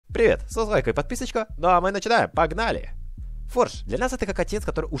привет, с лайка и подписочка, ну а мы начинаем, погнали! Форж для нас это как отец,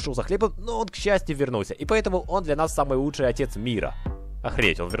 который ушел за хлебом, но он, к счастью, вернулся, и поэтому он для нас самый лучший отец мира.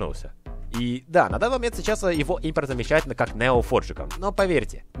 Охренеть, он вернулся. И да, на данный момент сейчас его импорт замечательно как неофоржиком, но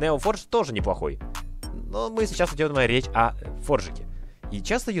поверьте, неофорж тоже неплохой. Но мы сейчас идем речь о форжике. И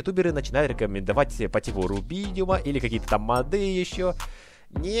часто ютуберы начинают рекомендовать по типу видео или какие-то там моды еще.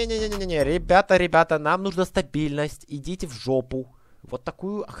 Не-не-не-не-не, ребята, нам нужна стабильность, идите в жопу. Вот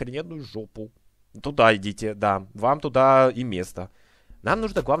такую охрененную жопу. Туда идите, да, вам туда и место. Нам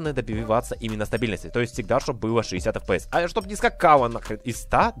нужно, главное, добиваться именно стабильности. То есть всегда, чтобы было 60 FPS. А чтобы не скакало нахрен из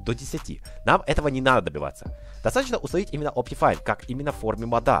 100 до 10. Нам этого не надо добиваться. Достаточно установить именно Optifine, как именно в форме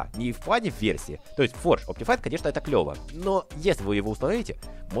мода. Не в плане версии. То есть Forge, Optifine, конечно, это клево. Но если вы его установите,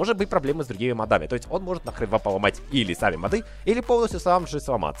 может быть проблемы с другими модами. То есть он может нахрен вам поломать или сами моды, или полностью сам же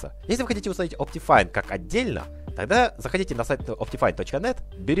сломаться. Если вы хотите установить Optifine как отдельно, тогда заходите на сайт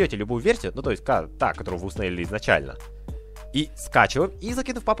optifine.net, берете любую версию, ну то есть та, которую вы установили изначально, и скачиваем, и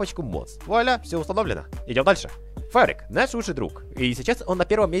закинув в папочку Mods. Вуаля, все установлено. Идем дальше. Фабрик, наш лучший друг. И сейчас он на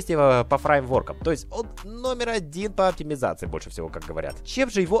первом месте по фреймворкам. То есть он номер один по оптимизации, больше всего, как говорят. Чем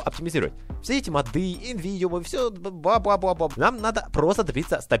же его оптимизировать? Все эти моды, инвидео, все бла-бла-бла-бла. Нам надо просто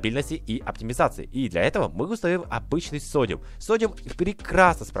добиться стабильности и оптимизации. И для этого мы установим обычный содиум. Содиум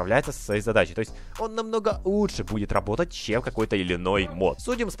прекрасно справляется со своей задачей. То есть он намного лучше будет работать, чем какой-то или иной мод.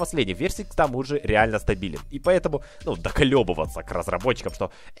 Содиум с последней версии, к тому же, реально стабилен. И поэтому, доколебываться к разработчикам,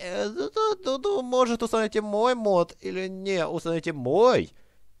 что может установите мой мод, или не, установите мой,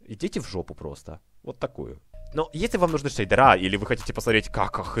 идите в жопу просто. Вот такую. Но если вам нужны шейдера, или вы хотите посмотреть,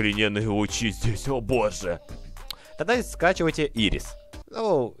 как охрененные лучи здесь, о боже, тогда скачивайте Ирис.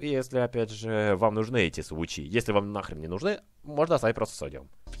 Ну, если, опять же, вам нужны эти лучи. Если вам нахрен не нужны, можно оставить просто содиум.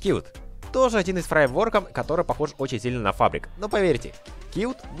 Qt. Тоже один из фреймворков, который похож очень сильно на фабрик. Но поверьте,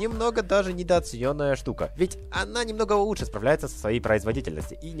 Qt немного даже недооцененная штука. Ведь она немного лучше справляется со своей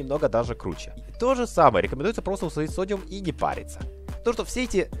производительностью и немного даже круче. И то же самое, рекомендуется просто установить содиум и не париться. То, что все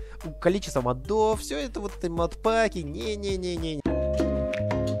эти количество модов, все это вот эти модпаки, не-не-не-не.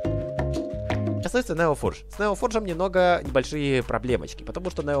 Остается NeoForge. С NeoForge немного небольшие проблемочки, потому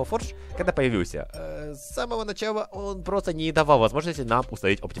что NeoForge, когда появился, с самого начала он просто не давал возможности нам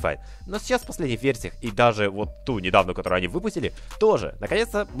установить Optifine. Но сейчас в последних версиях, и даже вот ту недавно, которую они выпустили, тоже,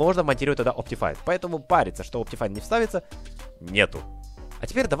 наконец-то, можно монтировать туда Optifine. Поэтому париться, что Optifine не вставится, нету. А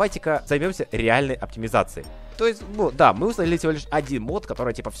теперь давайте-ка займемся реальной оптимизацией. То есть, да, мы установили всего лишь один мод,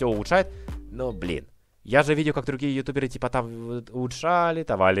 который типа все улучшает, но, блин. Я же видел, как другие ютуберы типа там улучшали,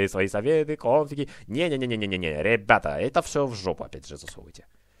 давали свои советы, конфиги. Не-не-не-не-не-не, ребята, это все в жопу опять же засовывайте.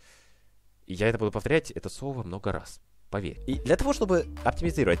 И я это буду повторять, это слово много раз, поверь. И для того, чтобы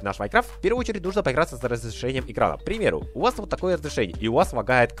оптимизировать наш Майнкрафт, в первую очередь нужно поиграться с разрешением экрана. К примеру, у вас вот такое разрешение, и у вас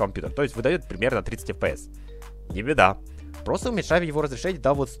лагает компьютер, то есть выдает примерно 30 FPS. Не беда. Просто уменьшаем его разрешение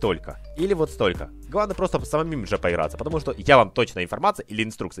до вот столько. Или вот столько. Главное просто самим же поиграться, потому что я вам точно информацию или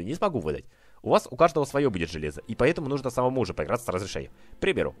инструкции не смогу выдать. У каждого свое будет железо, и поэтому нужно самому же поиграться с разрешением. К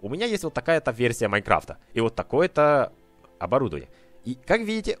примеру, у меня есть вот такая-то версия Майнкрафта, и вот такое-то оборудование. И, как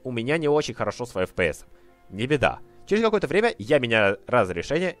видите, у меня не очень хорошо с FPS. Не беда. Через какое-то время я меняю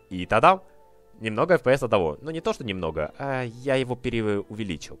разрешение, и тогда немного FPS того. Ну, не то, что немного, а я его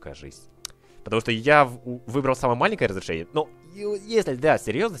переувеличил, кажется. Потому что я выбрал самое маленькое разрешение. Но если для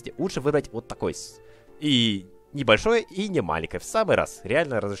серьезности, лучше выбрать вот такой. И небольшое, и не маленькое. В самый раз.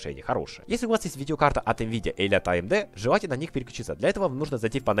 Реальное разрешение. Хорошее. Если у вас есть видеокарта от NVIDIA или от AMD, желательно на них переключиться. Для этого вам нужно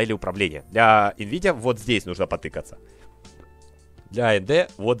зайти в панели управления. Для NVIDIA вот здесь нужно потыкаться. Для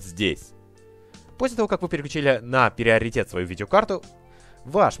AMD вот здесь. После того, как вы переключили на приоритет свою видеокарту,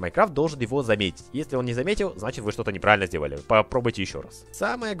 ваш Майнкрафт должен его заметить. Если он не заметил, значит вы что-то неправильно сделали. Попробуйте еще раз.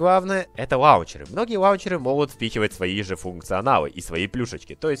 Самое главное, это лаунчеры. Многие лаунчеры могут впихивать свои же функционалы и свои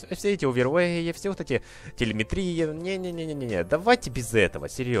плюшечки. То есть все эти оверлеи, все вот эти телеметрии. Не-не-не-не-не. Давайте без этого,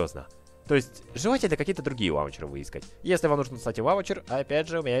 серьезно. То есть желательно какие-то другие лаунчеры выискать. Если вам нужен, кстати, лаунчер, опять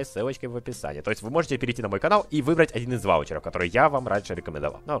же, у меня есть ссылочка в описании. То есть вы можете перейти на мой канал и выбрать один из лаунчеров, который я вам раньше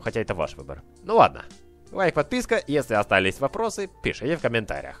рекомендовал. Ну, хотя это ваш выбор. Ну ладно. Лайк, подписка, если остались вопросы, пишите в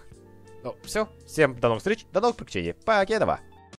комментариях. Ну, все, всем до новых встреч, до новых приключений, покедова!